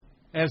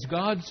As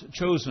God's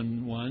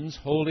chosen ones,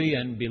 holy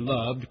and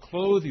beloved,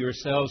 clothe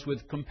yourselves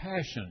with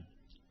compassion,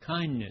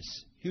 kindness,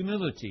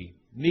 humility,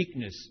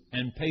 meekness,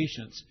 and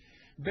patience.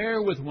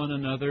 Bear with one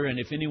another, and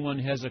if anyone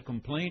has a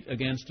complaint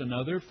against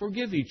another,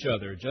 forgive each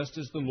other, just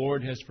as the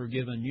Lord has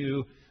forgiven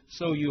you,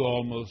 so you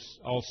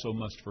also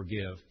must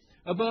forgive.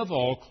 Above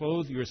all,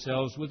 clothe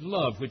yourselves with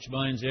love, which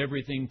binds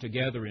everything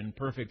together in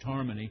perfect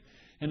harmony,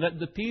 and let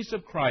the peace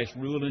of Christ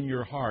rule in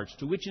your hearts,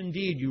 to which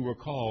indeed you were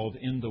called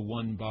in the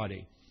one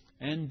body.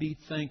 And be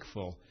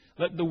thankful.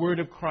 Let the word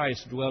of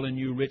Christ dwell in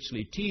you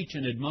richly. Teach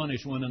and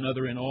admonish one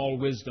another in all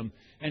wisdom,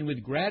 and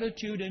with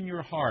gratitude in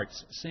your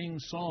hearts sing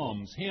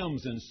psalms,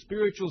 hymns, and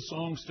spiritual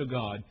songs to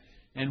God.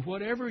 And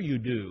whatever you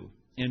do,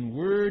 in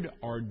word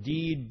or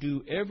deed,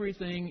 do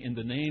everything in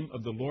the name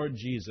of the Lord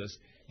Jesus,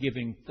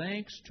 giving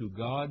thanks to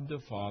God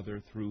the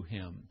Father through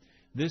Him.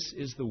 This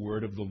is the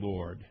word of the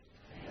Lord.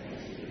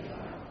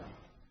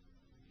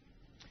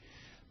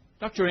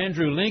 Dr.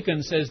 Andrew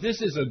Lincoln says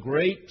this is a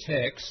great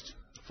text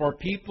for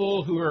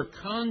people who are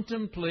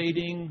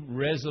contemplating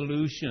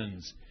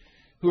resolutions,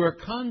 who are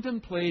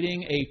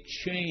contemplating a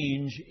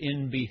change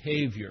in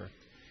behavior.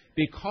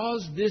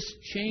 Because this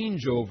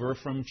changeover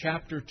from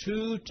chapter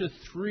 2 to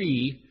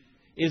 3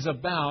 is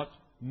about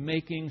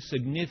making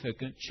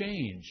significant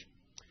change.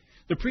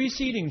 The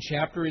preceding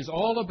chapter is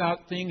all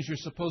about things you're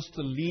supposed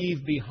to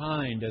leave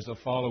behind as a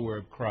follower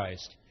of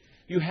Christ.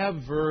 You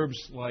have verbs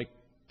like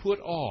put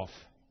off,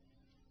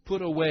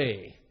 put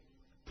away,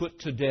 put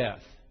to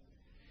death.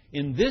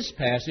 In this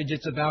passage,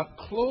 it's about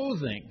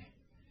clothing.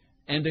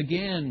 And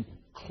again,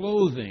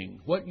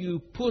 clothing, what you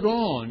put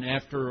on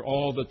after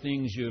all the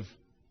things you've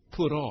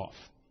put off.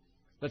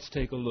 Let's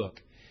take a look.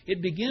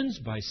 It begins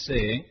by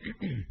saying,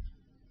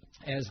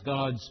 as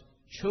God's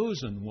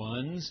chosen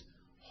ones,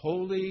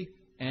 holy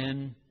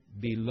and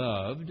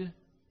beloved.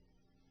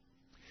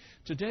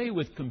 Today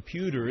with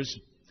computers,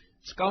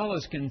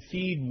 scholars can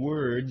feed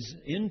words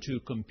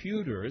into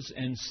computers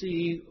and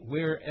see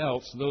where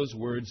else those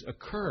words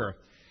occur.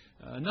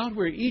 Not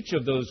where each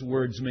of those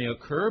words may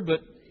occur, but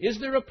is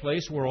there a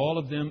place where all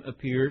of them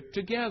appear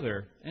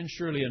together? And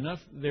surely enough,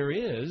 there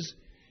is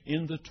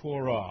in the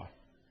Torah.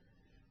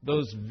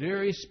 Those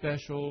very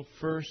special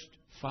first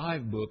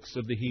 5 books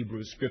of the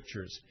Hebrew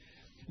Scriptures.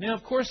 Now,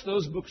 of course,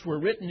 those books were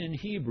written in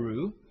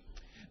Hebrew,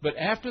 but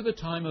after the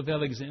time of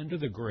Alexander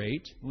the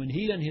Great, when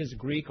he and his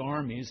Greek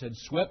armies had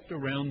swept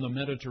around the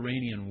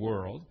Mediterranean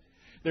world,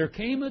 there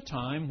came a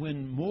time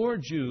when more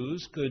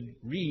Jews could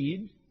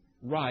read,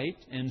 write,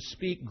 and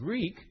speak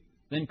Greek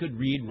than could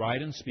read,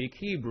 write, and speak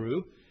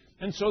Hebrew.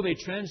 And so they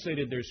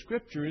translated their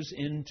scriptures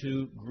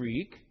into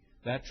Greek,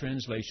 that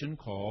translation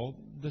called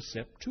the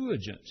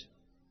Septuagint.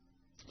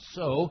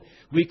 So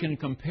we can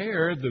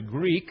compare the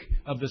Greek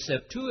of the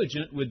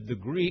Septuagint with the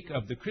Greek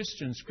of the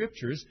Christian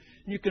Scriptures.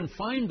 And you can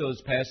find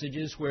those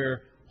passages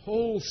where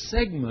whole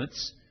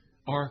segments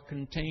are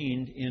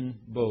contained in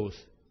both.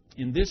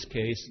 In this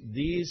case,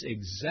 these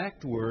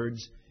exact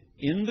words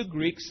in the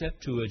Greek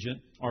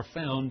Septuagint are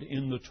found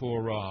in the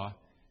Torah,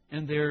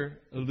 and they're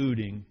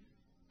alluding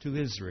to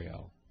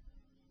Israel,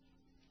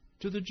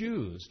 to the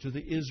Jews, to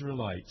the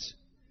Israelites.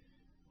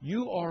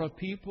 You are a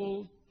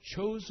people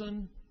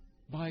chosen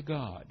by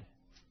God.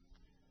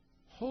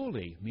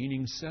 Holy,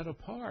 meaning set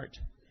apart.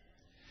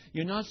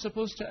 You're not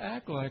supposed to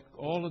act like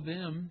all of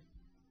them.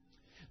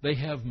 They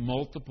have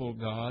multiple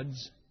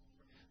gods.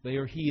 They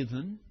are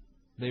heathen.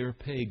 They are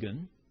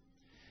pagan.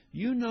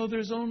 You know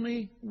there's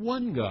only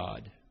one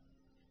God.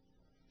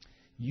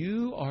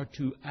 You are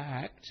to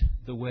act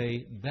the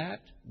way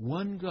that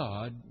one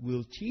God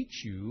will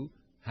teach you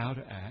how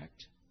to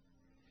act.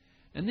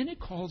 And then it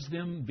calls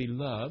them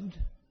beloved.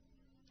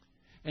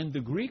 And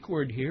the Greek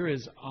word here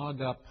is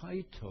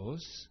agapaitos.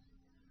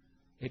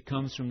 It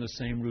comes from the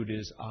same root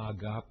as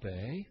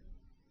agape.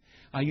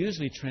 I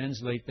usually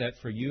translate that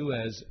for you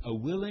as a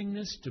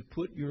willingness to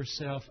put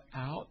yourself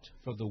out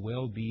for the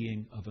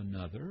well-being of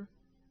another.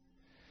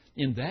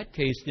 In that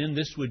case, then,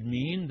 this would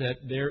mean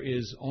that there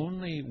is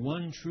only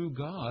one true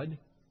God,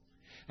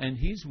 and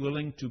He's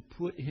willing to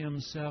put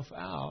Himself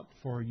out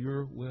for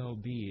your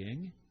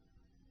well-being,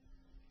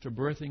 to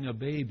birthing a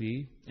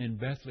baby in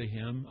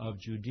Bethlehem of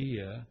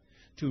Judea,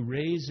 to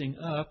raising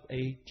up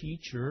a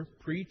teacher,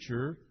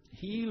 preacher,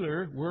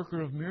 healer,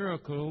 worker of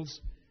miracles,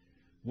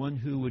 one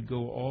who would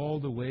go all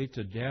the way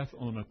to death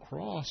on a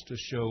cross to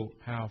show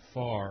how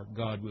far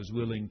God was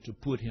willing to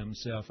put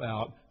Himself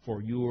out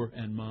for your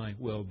and my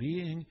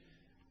well-being,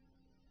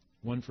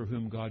 one for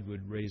whom God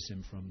would raise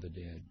Him from the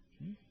dead.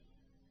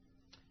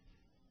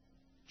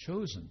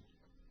 Chosen,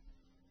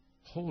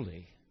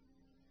 holy,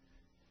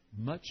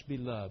 much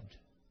beloved.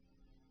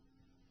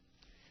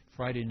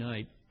 Friday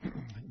night,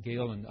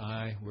 Gail and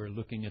I were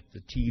looking at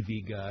the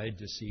TV guide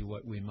to see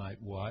what we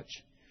might watch.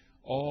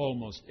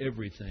 Almost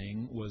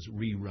everything was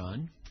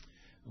rerun.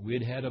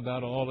 We'd had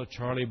about all of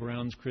Charlie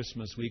Brown's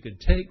Christmas we could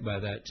take by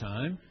that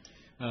time.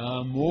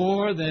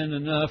 More than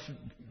enough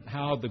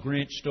How the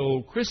Grinch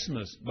Stole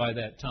Christmas by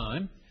that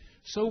time.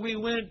 So we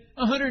went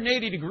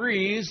 180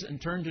 degrees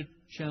and turned to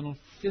Channel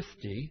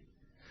 50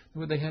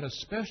 where they had a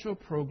special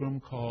program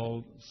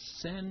called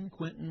San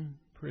Quentin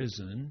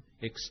Prison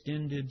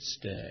Extended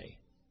Stay.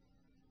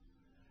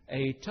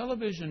 A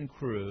television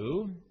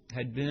crew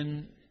had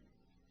been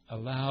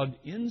allowed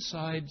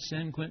inside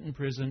San Quentin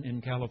Prison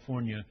in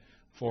California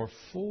for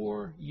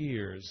 4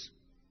 years,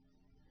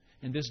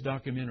 and this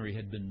documentary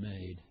had been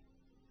made.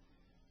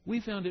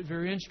 We found it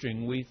very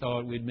interesting. We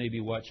thought we'd maybe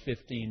watch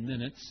 15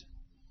 minutes.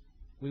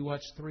 We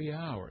watched 3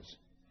 hours.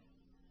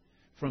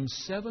 From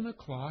 7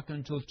 o'clock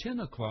until 10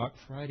 o'clock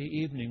Friday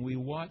evening, we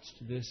watched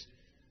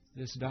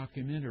this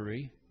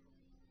documentary.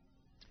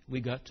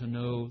 We got to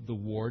know the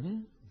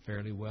warden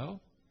fairly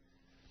well.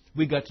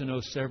 We got to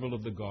know several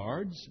of the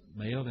guards,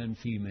 male and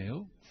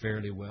female,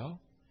 fairly well.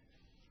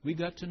 We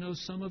got to know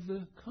some of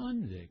the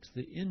convicts,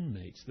 the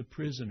inmates, the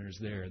prisoners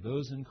there,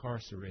 those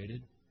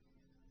incarcerated.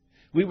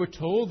 We were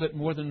told that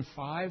more than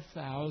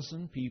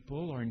 5,000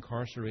 people are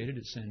incarcerated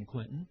at San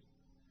Quentin,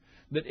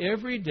 that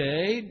every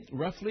day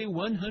roughly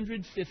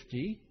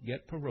 150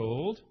 get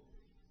paroled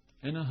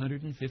and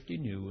 150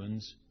 new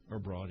ones are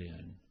brought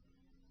in.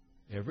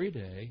 Every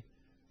day,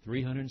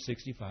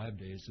 365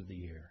 days of the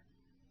year.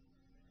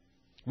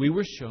 We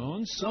were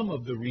shown some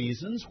of the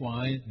reasons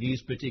why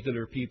these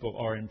particular people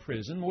are in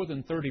prison. More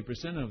than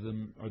 30% of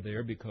them are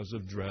there because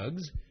of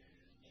drugs,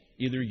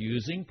 either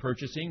using,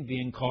 purchasing,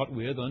 being caught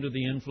with, under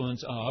the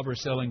influence of, or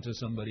selling to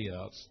somebody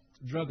else.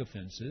 Drug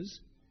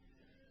offenses.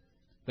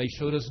 They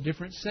showed us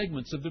different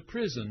segments of the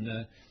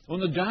prison.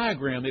 On the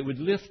diagram, it would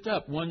lift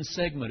up one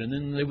segment, and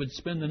then they would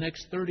spend the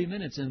next 30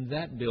 minutes in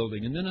that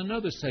building, and then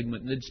another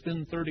segment, and they'd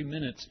spend 30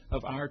 minutes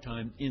of our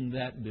time in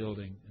that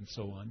building, and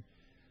so on.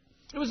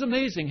 It was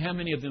amazing how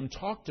many of them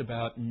talked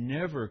about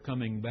never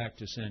coming back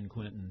to San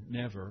Quentin.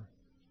 Never.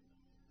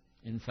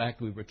 In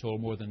fact, we were told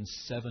more than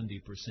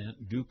 70%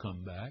 do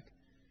come back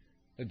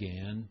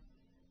again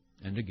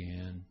and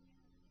again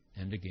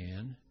and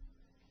again.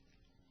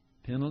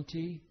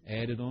 Penalty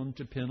added on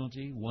to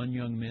penalty. One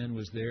young man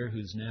was there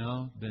who's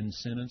now been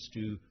sentenced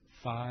to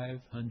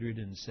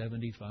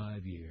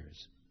 575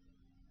 years.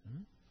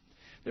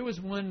 There was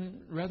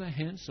one rather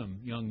handsome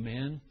young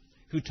man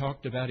who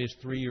talked about his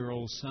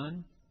 3-year-old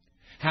son.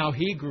 How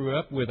he grew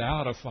up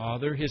without a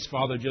father. His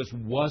father just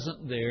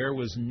wasn't there,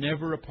 was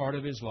never a part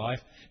of his life,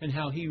 and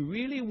how he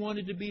really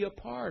wanted to be a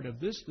part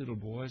of this little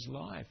boy's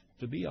life,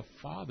 to be a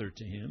father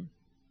to him.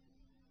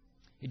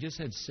 He just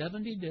had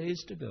 70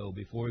 days to go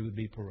before he would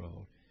be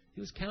paroled. He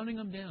was counting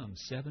them down,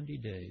 70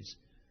 days.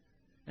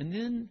 And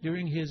then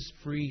during his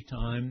free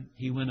time,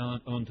 he went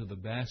onto the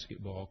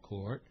basketball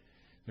court.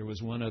 There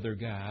was one other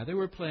guy. They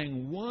were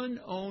playing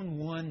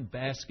one-on-one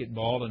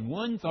basketball, and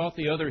one thought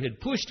the other had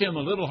pushed him a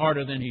little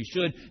harder than he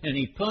should, and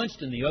he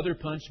punched, and the other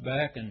punched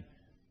back, and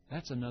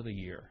that's another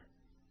year.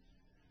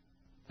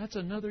 That's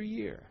another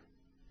year.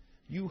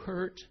 You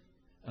hurt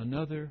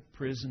another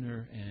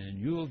prisoner, and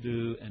you'll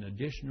do an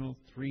additional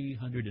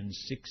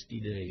 360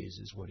 days,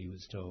 is what he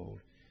was told.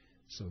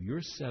 So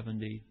your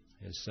 70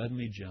 has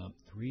suddenly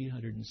jumped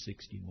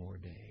 360 more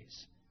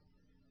days.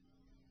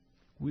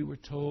 We were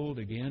told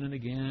again and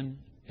again,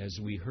 as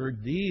we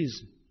heard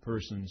these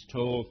persons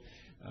told,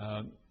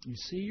 you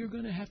see, you're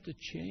going to have to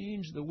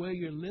change the way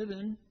you're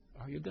living,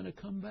 or you're going to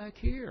come back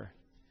here.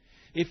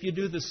 If you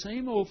do the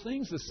same old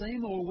things the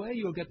same old way,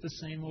 you'll get the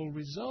same old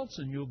results,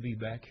 and you'll be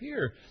back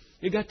here.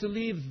 You've got to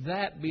leave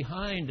that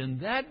behind,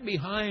 and that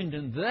behind,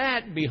 and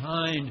that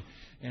behind,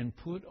 and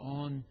put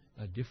on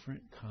a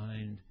different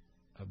kind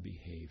of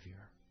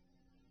behavior.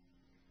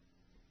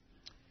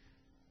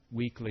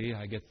 Weekly,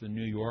 I get the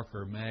New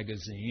Yorker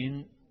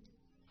magazine.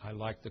 I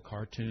like the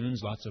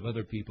cartoons. Lots of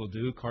other people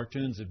do.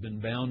 Cartoons have been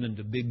bound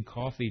into big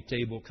coffee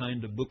table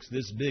kind of books,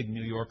 this big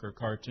New Yorker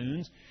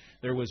cartoons.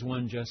 There was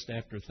one just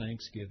after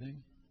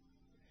Thanksgiving.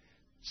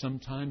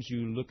 Sometimes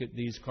you look at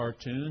these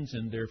cartoons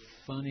and they're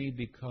funny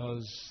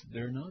because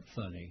they're not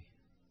funny.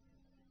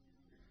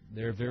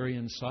 They're very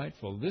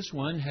insightful. This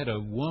one had a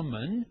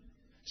woman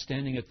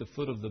standing at the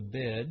foot of the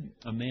bed,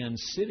 a man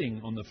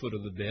sitting on the foot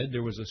of the bed.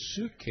 There was a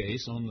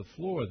suitcase on the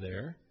floor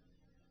there.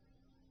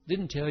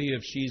 Didn't tell you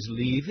if she's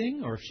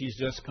leaving or if she's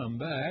just come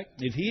back,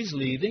 if he's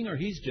leaving or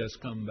he's just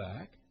come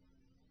back.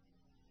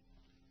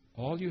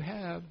 All you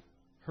have,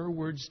 her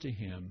words to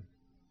him,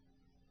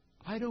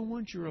 I don't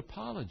want your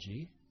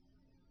apology.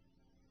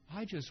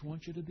 I just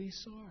want you to be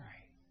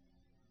sorry.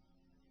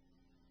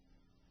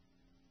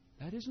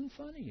 That isn't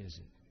funny, is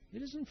it?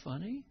 It isn't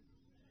funny.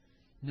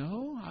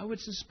 No, I would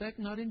suspect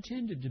not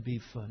intended to be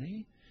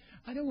funny.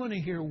 I don't want to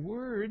hear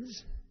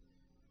words.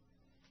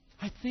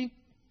 I think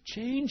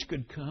change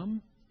could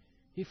come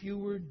if you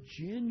were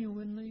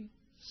genuinely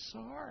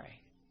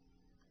sorry.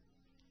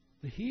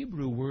 The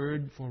Hebrew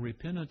word for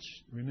repentance,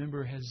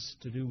 remember, has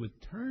to do with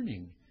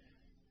turning.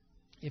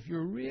 If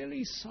you're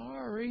really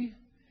sorry,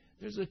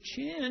 there's a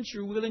chance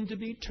you're willing to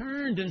be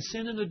turned and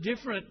sent in a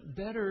different,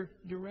 better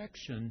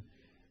direction.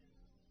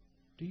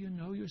 Do you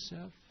know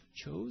yourself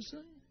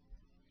chosen?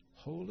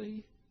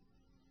 Holy,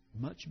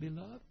 much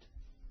beloved.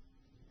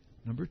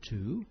 Number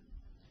 2,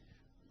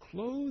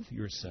 clothe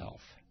yourself.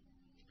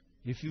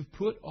 If you've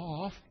put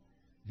off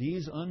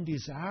these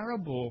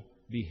undesirable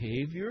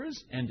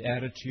behaviors and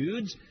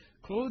attitudes,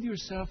 clothe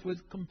yourself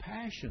with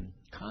compassion,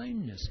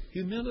 kindness,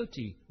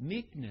 humility,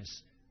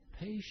 meekness,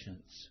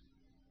 patience.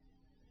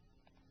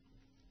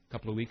 A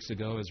couple of weeks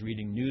ago, I was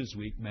reading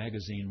Newsweek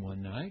magazine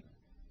one night.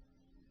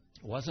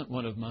 It wasn't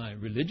one of my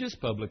religious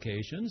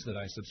publications that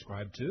I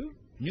subscribe to,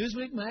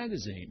 Newsweek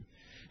magazine.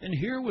 And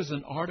here was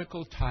an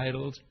article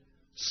titled,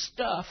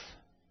 "Stuff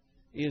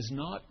is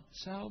Not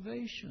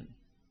Salvation."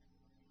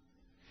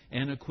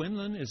 Anna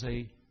Quinlan is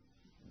a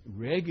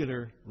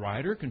regular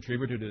writer,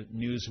 contributor to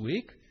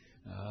Newsweek.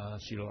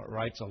 She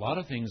writes a lot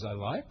of things I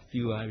like, a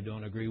few I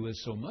don't agree with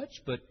so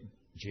much, but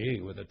gee,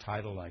 with a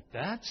title like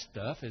that,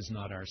 "Stuff is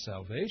Not Our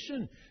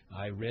Salvation,"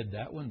 I read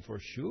that one for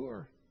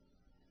sure.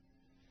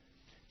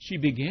 She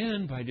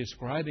began by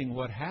describing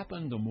what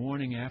happened the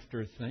morning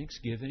after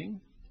Thanksgiving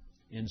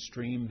in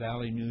Stream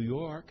Valley, New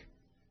York.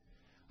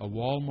 A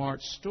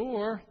Walmart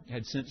store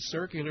had sent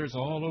circulars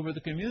all over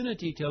the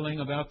community telling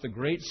about the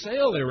great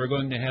sale they were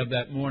going to have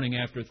that morning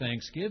after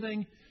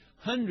Thanksgiving.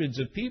 Hundreds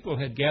of people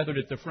had gathered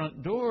at the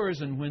front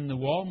doors, and when the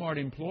Walmart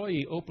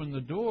employee opened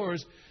the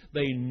doors,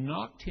 they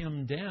knocked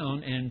him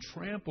down and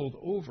trampled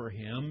over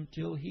him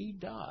till he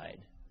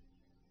died.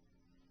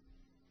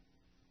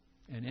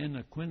 And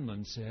Anna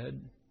Quinlan said,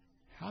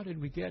 "How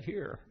did we get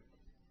here?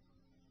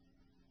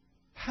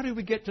 How did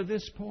we get to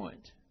this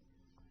point?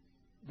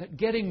 That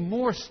getting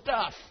more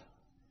stuff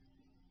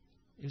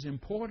is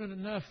important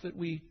enough that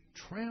we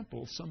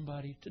trample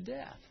somebody to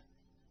death."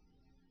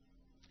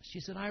 She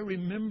said, "I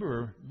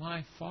remember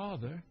my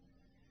father,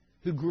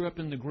 who grew up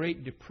in the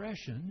Great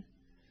Depression,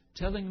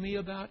 telling me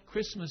about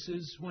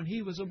Christmases when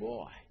he was a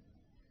boy.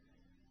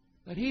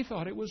 That he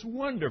thought it was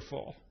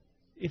wonderful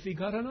if he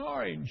got an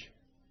orange.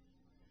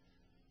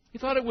 He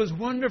thought it was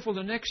wonderful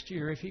the next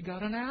year if he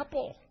got an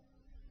apple,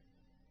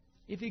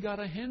 if he got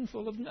a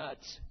handful of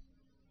nuts.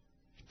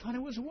 He thought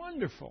it was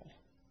wonderful.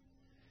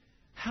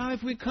 How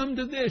have we come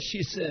to this,"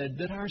 she said,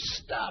 "that our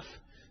stuff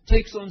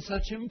takes on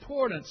such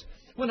importance?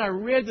 When I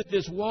read that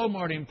this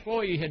Walmart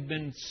employee had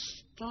been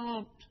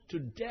stomped to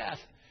death,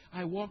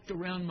 I walked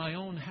around my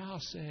own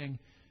house saying,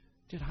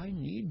 did I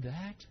need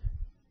that?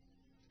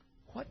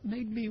 What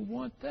made me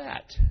want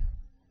that?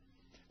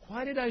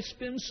 Why did I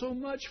spend so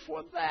much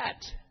for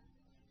that?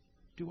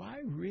 Do I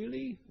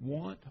really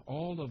want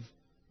all of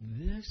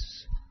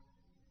this?"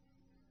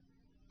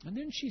 And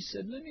then she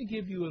said, "Let me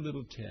give you a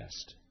little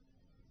test.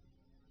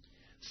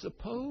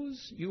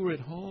 Suppose you were at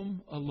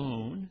home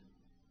alone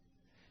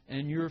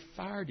and your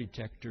fire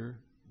detector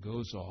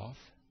goes off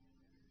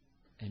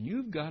and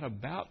you've got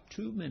about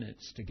 2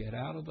 minutes to get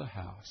out of the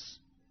house.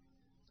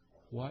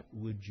 What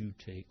would you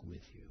take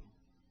with you?"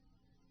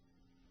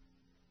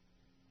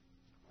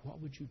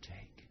 What would you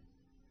take?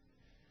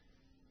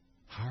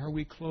 How are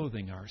we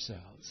clothing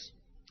ourselves?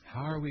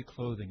 How are we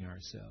clothing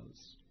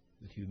ourselves?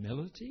 With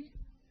humility?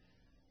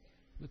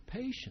 With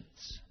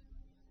patience?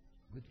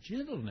 With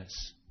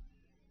gentleness?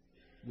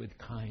 With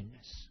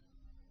kindness?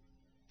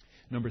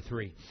 Number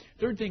 3.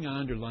 Third thing I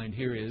underlined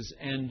here is,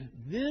 and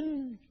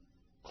then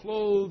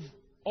clothe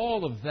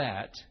all of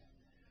that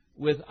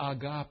with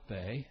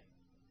agape.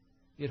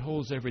 It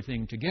holds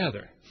everything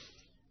together.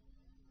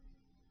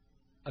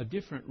 A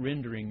different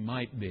rendering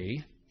might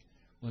be,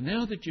 well,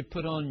 now that you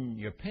put on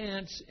your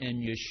pants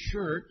and your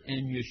shirt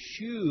and your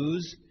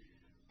shoes,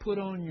 put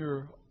on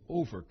your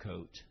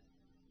overcoat.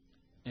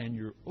 And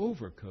your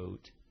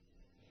overcoat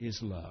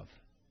is love.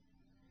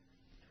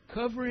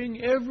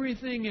 Covering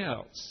everything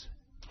else,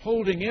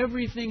 holding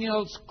everything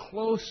else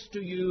close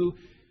to you,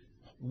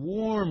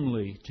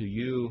 warmly to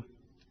you,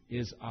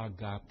 is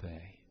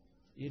agape.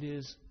 It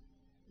is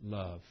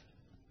love.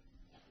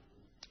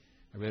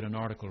 I read an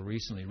article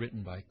recently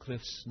written by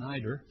Cliff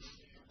Snyder.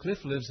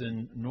 Cliff lives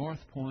in North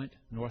Point,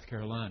 North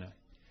Carolina.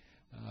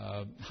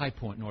 High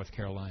Point, North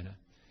Carolina.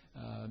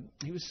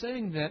 He was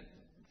saying that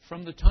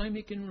from the time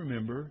he can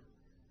remember,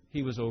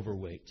 he was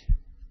overweight.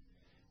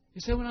 He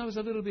said, when I was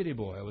a little bitty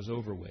boy, I was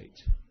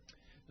overweight.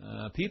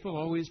 People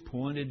always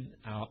pointed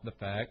out the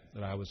fact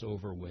that I was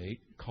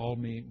overweight, called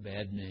me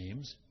bad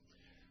names.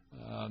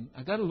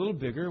 I got a little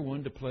bigger,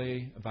 wanted to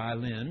play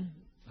violin.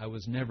 I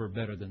was never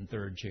better than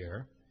third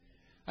chair.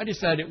 I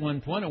decided at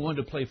one point I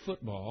wanted to play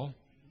football.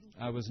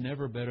 I was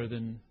never better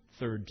than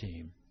third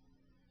team.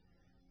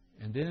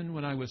 And then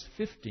when I was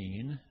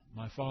 15,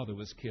 my father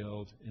was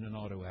killed in an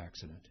auto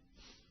accident.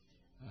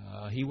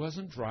 He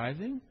wasn't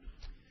driving.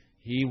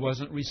 He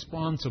wasn't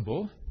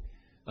responsible.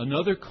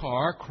 Another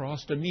car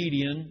crossed a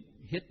median,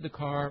 hit the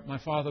car my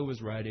father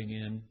was riding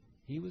in.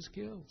 He was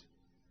killed.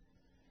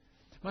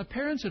 My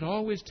parents had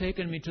always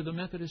taken me to the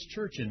Methodist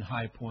Church in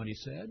High Point, he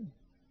said.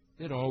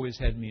 They'd always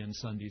had me in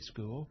Sunday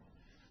school.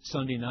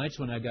 Sunday nights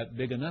when I got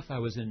big enough, I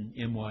was in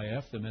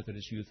MYF, the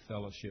Methodist Youth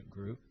Fellowship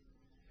Group.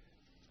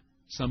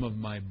 Some of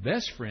my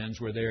best friends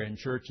were there in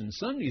church and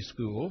Sunday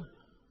school.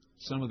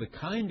 Some of the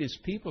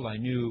kindest people I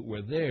knew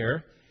were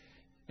there.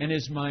 And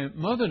as my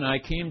mother and I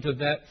came to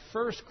that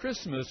first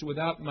Christmas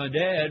without my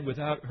dad,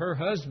 without her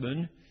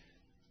husband,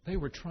 they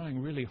were trying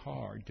really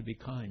hard to be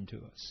kind to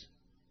us.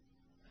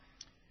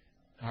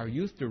 Our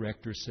youth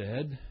director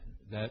said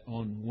that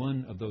on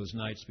one of those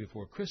nights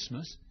before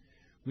Christmas,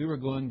 we were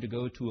going to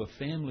go to a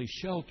family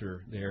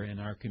shelter there in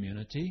our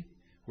community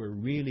where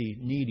really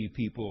needy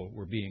people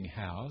were being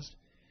housed,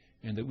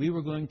 and that we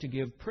were going to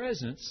give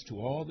presents to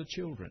all the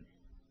children.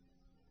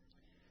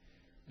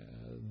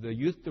 The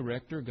youth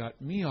director got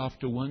me off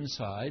to one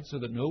side so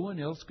that no one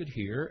else could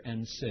hear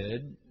and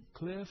said,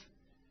 "Cliff,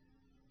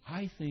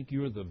 I think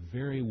you're the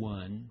very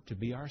one to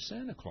be our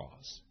Santa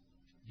Claus.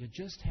 You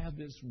just have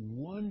this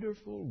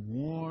wonderful,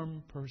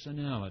 warm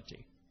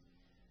personality."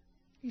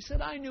 He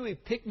said, "I knew he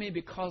picked me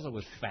because I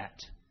was fat.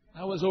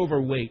 I was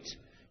overweight.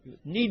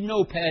 Need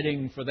no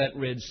padding for that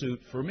red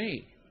suit for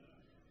me."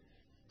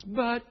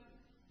 But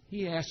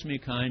he asked me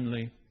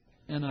kindly,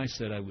 and I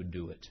said I would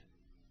do it.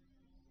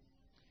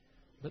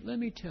 But let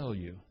me tell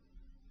you,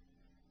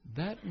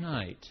 that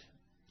night,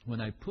 when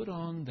I put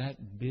on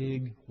that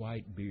big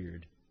white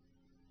beard,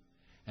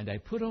 and I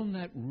put on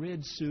that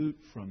red suit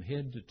from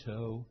head to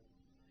toe,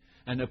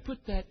 and I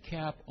put that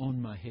cap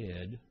on my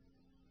head,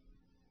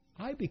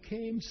 I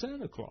became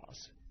Santa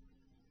Claus.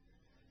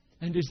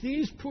 And as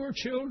these poor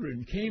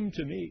children came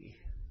to me,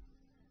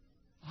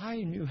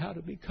 I knew how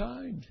to be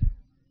kind.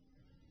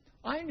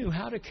 I knew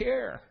how to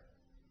care.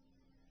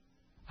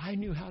 I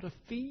knew how to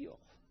feel.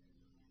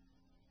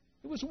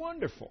 It was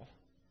wonderful.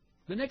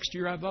 The next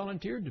year I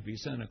volunteered to be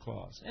Santa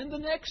Claus. And the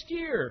next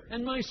year,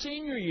 and my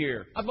senior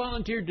year, I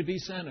volunteered to be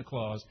Santa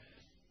Claus.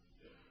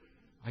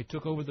 I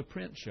took over the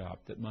print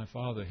shop that my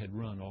father had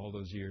run all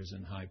those years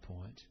in High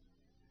Point.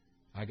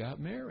 I got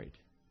married.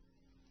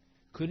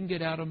 Couldn't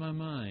get out of my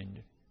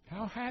mind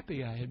how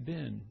happy I had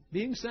been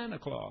being Santa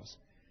Claus.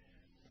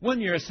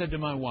 One year I said to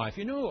my wife,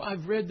 "You know,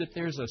 I've read that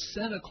there's a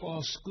Santa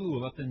Claus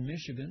school up in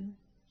Michigan."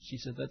 She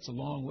said, "That's a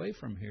long way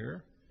from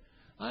here."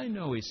 "I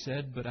know," he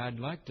said, "but I'd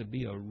like to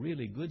be a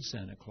really good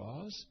Santa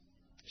Claus."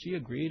 She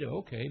agreed,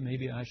 okay,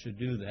 maybe I should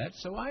do that.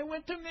 So I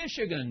went to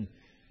Michigan,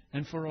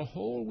 and for a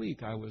whole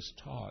week I was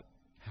taught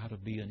how to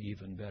be an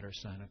even better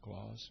Santa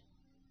Claus.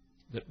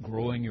 That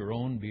growing your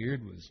own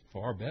beard was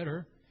far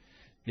better.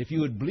 If you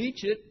would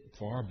bleach it,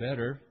 far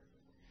better.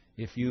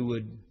 If you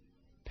would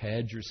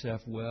pad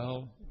yourself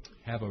well,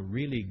 have a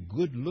really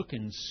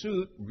good-looking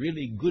suit,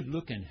 really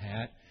good-looking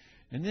hat,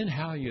 and then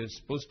how you're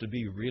supposed to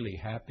be really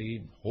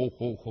happy, ho,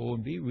 ho, ho,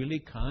 and be really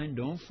kind.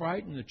 Don't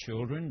frighten the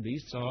children. Be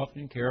soft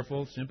and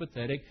careful,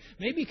 sympathetic.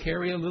 Maybe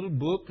carry a little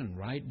book and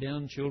write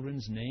down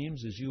children's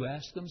names as you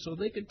ask them so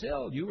they could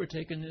tell you were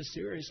taking this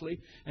seriously,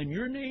 and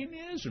your name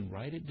is, and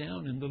write it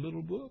down in the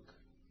little book.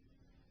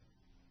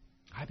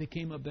 I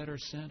became a better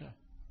Santa.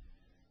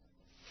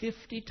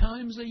 50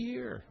 times a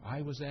year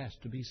I was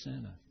asked to be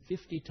Santa.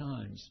 50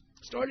 times.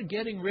 Started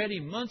getting ready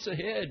months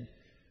ahead.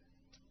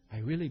 I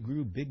really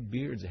grew big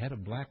beards. I had a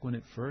black one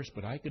at first,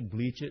 but I could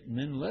bleach it, and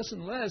then less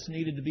and less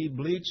needed to be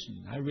bleached.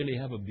 And I really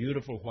have a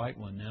beautiful white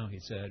one now, he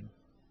said.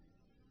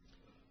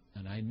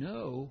 And I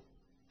know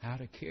how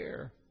to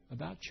care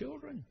about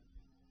children.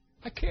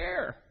 I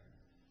care.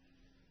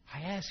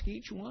 I ask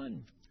each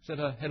one. Said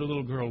I had a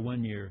little girl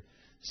one year,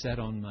 sat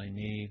on my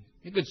knee.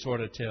 You could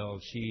sort of tell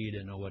she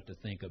didn't know what to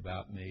think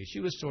about me.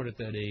 She was sort of at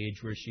that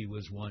age where she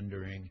was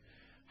wondering,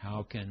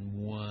 how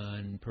can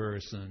one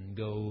person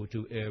go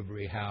to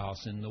every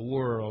house in the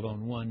world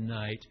on one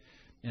night?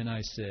 And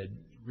I said,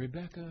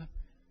 "Rebecca,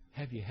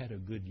 have you had a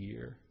good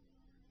year?"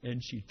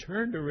 And she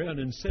turned around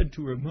and said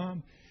to her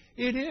mom,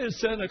 "It is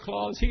Santa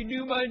Claus. He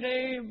knew my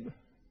name."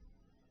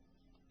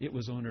 It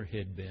was on her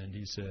headband,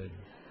 he said.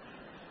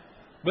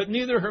 But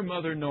neither her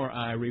mother nor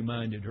I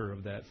reminded her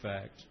of that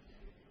fact.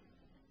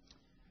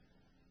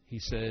 He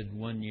said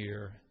one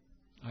year,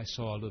 I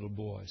saw a little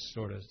boy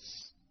sort of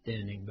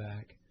standing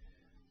back.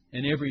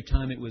 And every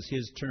time it was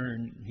his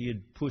turn,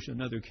 he'd push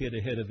another kid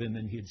ahead of him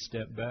and he'd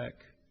step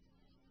back.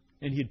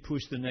 And he'd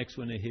push the next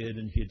one ahead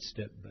and he'd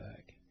step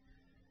back.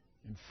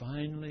 And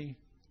finally,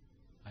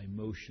 I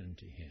motioned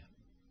to him.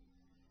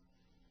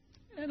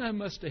 And I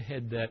must have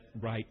had that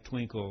bright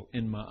twinkle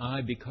in my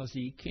eye because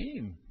he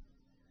came.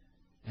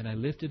 And I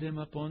lifted him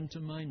up onto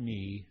my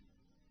knee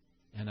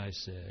and I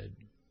said,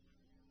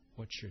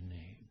 "What's your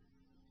name?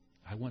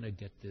 I want to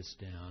get this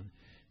down."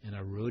 And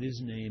I wrote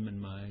his name in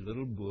my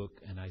little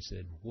book, and I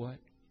said, "What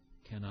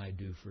can I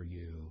do for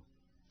you?"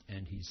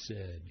 And he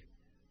said,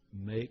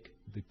 "Make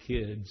the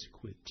kids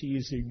quit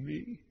teasing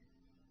me.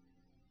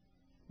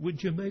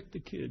 Would you make the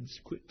kids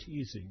quit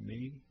teasing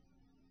me?"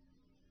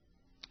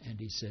 And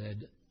he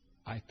said,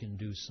 "I can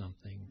do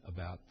something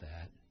about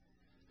that.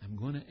 I'm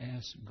going to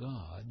ask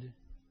God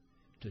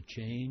to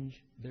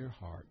change their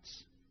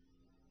hearts.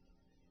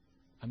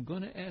 I'm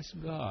going to ask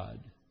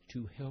God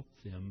to help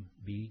them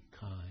be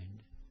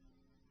kind.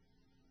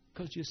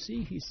 Because you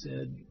see," he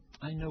said,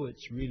 "I know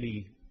it's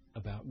really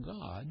about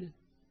God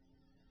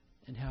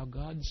and how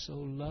God so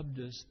loved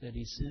us that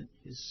He sent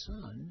His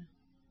Son."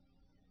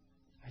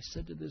 I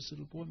said to this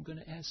little boy, "I'm going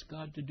to ask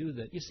God to do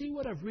that." You see,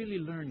 what I've really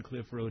learned,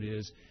 Cliff wrote,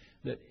 is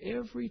that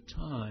every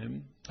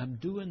time I'm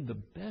doing the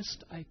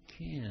best I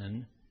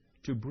can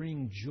to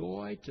bring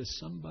joy to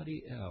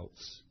somebody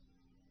else,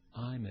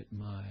 I'm at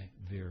my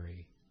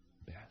very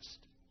best.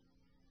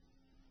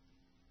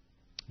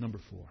 Number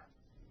 4.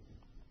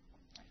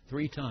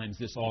 3 times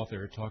this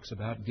author talks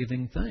about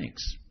giving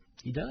thanks.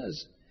 He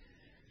does.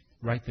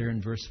 Right there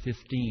in verse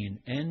 15.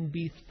 And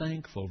be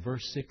thankful,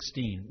 verse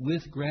 16.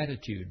 With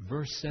gratitude,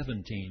 verse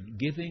 17.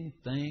 Giving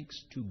thanks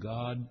to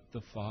God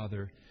the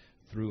Father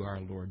through our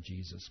Lord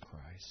Jesus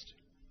Christ.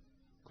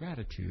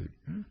 Gratitude.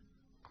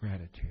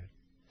 Gratitude.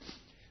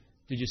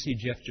 Did you see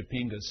Jeff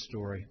Japinga's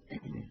story?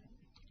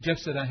 Jeff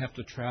said, I have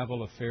to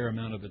travel a fair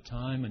amount of the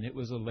time, and it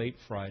was a late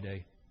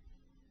Friday,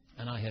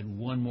 and I had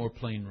one more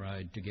plane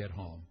ride to get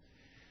home.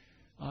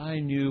 I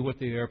knew what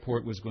the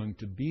airport was going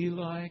to be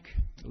like.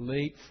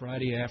 Late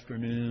Friday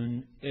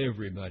afternoon,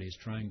 everybody's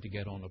trying to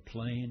get on a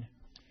plane.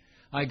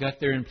 I got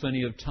there in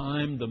plenty of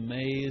time. The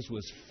maze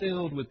was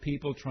filled with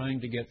people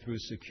trying to get through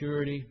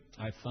security.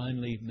 I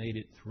finally made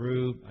it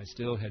through. I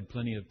still had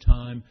plenty of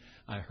time.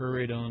 I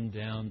hurried on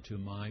down to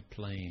my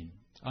plane.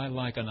 I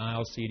like an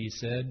aisle seat, he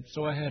said,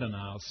 so I had an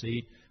aisle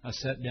seat. I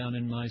sat down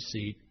in my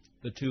seat.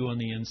 The 2 on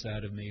the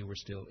inside of me were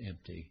still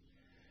empty.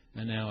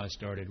 And now I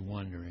started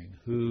wondering,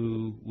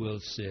 who will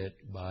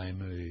sit by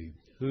me?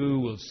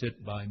 Who will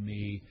sit by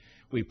me?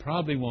 We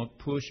probably won't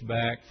push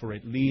back for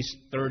at least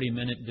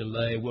 30-minute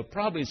delay. We'll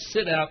probably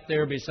sit out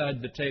there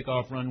beside the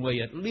takeoff runway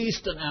at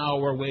least an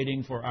hour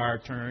waiting for our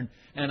turn,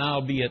 and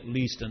I'll be at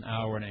least an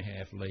hour and a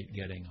half late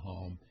getting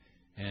home.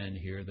 And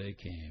here they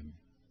came.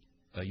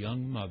 A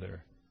young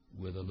mother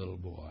with a little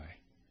boy.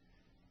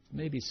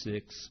 Maybe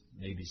 6,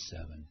 maybe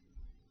 7.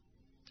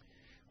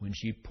 When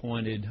she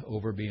pointed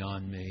over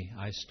beyond me,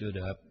 I stood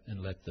up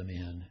and let them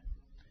in.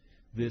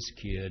 This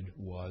kid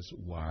was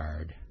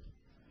wired.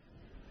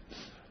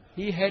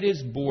 He had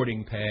his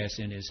boarding pass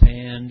in his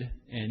hand,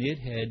 and it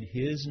had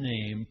his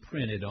name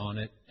printed on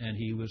it, and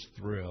he was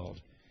thrilled.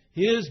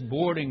 His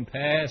boarding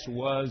pass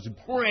was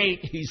great,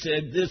 he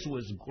said. This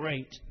was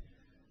great.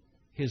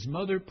 His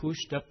mother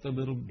pushed up the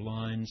little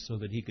blinds so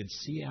that he could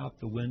see out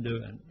the window,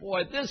 and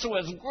boy, this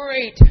was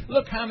great.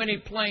 Look how many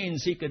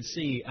planes he could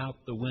see out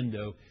the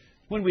window.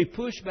 When we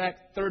pushed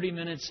back 30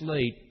 minutes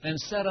late and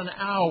sat an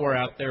hour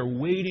out there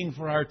waiting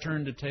for our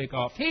turn to take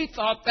off, he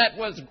thought that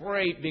was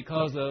great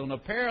because on a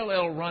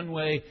parallel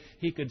runway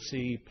he could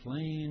see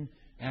plane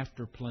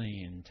after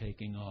plane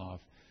taking off.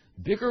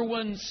 Bigger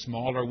ones,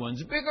 smaller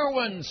ones, bigger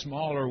ones,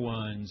 smaller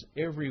ones.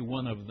 Every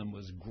one of them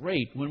was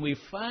great. When we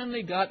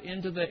finally got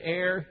into the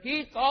air,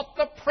 he thought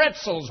the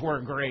pretzels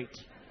were great.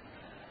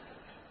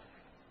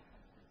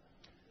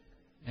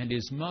 And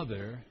his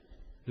mother,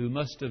 who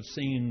must have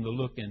seen the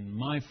look in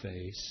my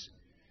face,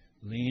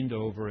 leaned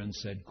over and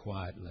said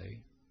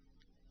quietly,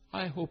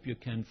 I hope you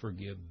can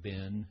forgive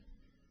Ben.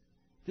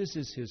 This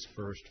is his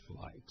first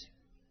flight.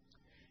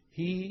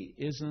 He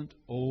isn't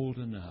old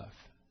enough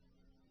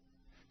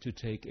to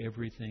take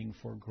everything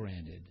for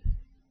granted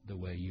the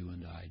way you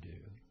and I do.